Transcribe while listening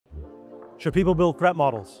Should people build threat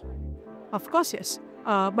models? Of course, yes.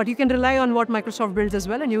 But you can rely on what Microsoft builds as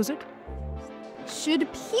well and use it. Should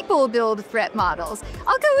people build threat models?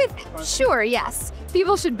 I'll go with sure, yes.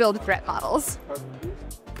 People should build threat models.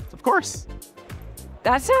 Of course.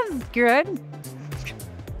 That sounds good.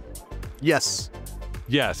 Yes.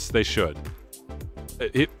 Yes, they should.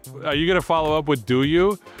 Are you going to follow up with do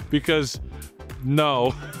you? Because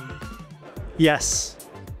no. Yes.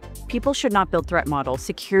 People should not build threat models.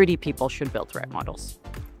 Security people should build threat models.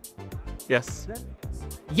 Yes.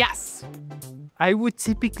 Yes. I would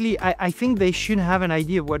typically, I think they should have an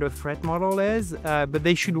idea of what a threat model is, but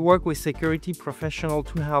they should work with security professionals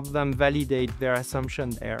to help them validate their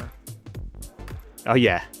assumption there. Oh,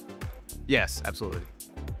 yeah. Yes, absolutely.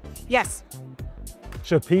 Yes.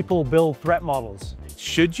 Should people build threat models?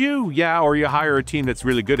 Should you? Yeah, or you hire a team that's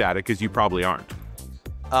really good at it because you probably aren't.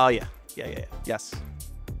 Oh, yeah. Yeah. Yes.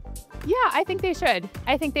 Yeah, I think they should.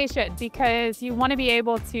 I think they should because you want to be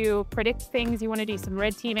able to predict things. You want to do some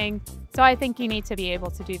red teaming. So I think you need to be able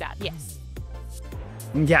to do that. Yes.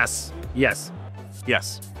 Yes. Yes.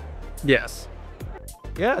 Yes. Yes.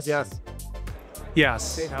 Yes. Yes.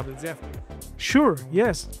 Yes. Sure,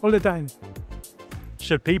 yes, all the time.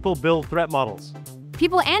 Should people build threat models?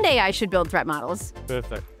 People and AI should build threat models.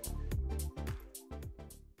 Perfect.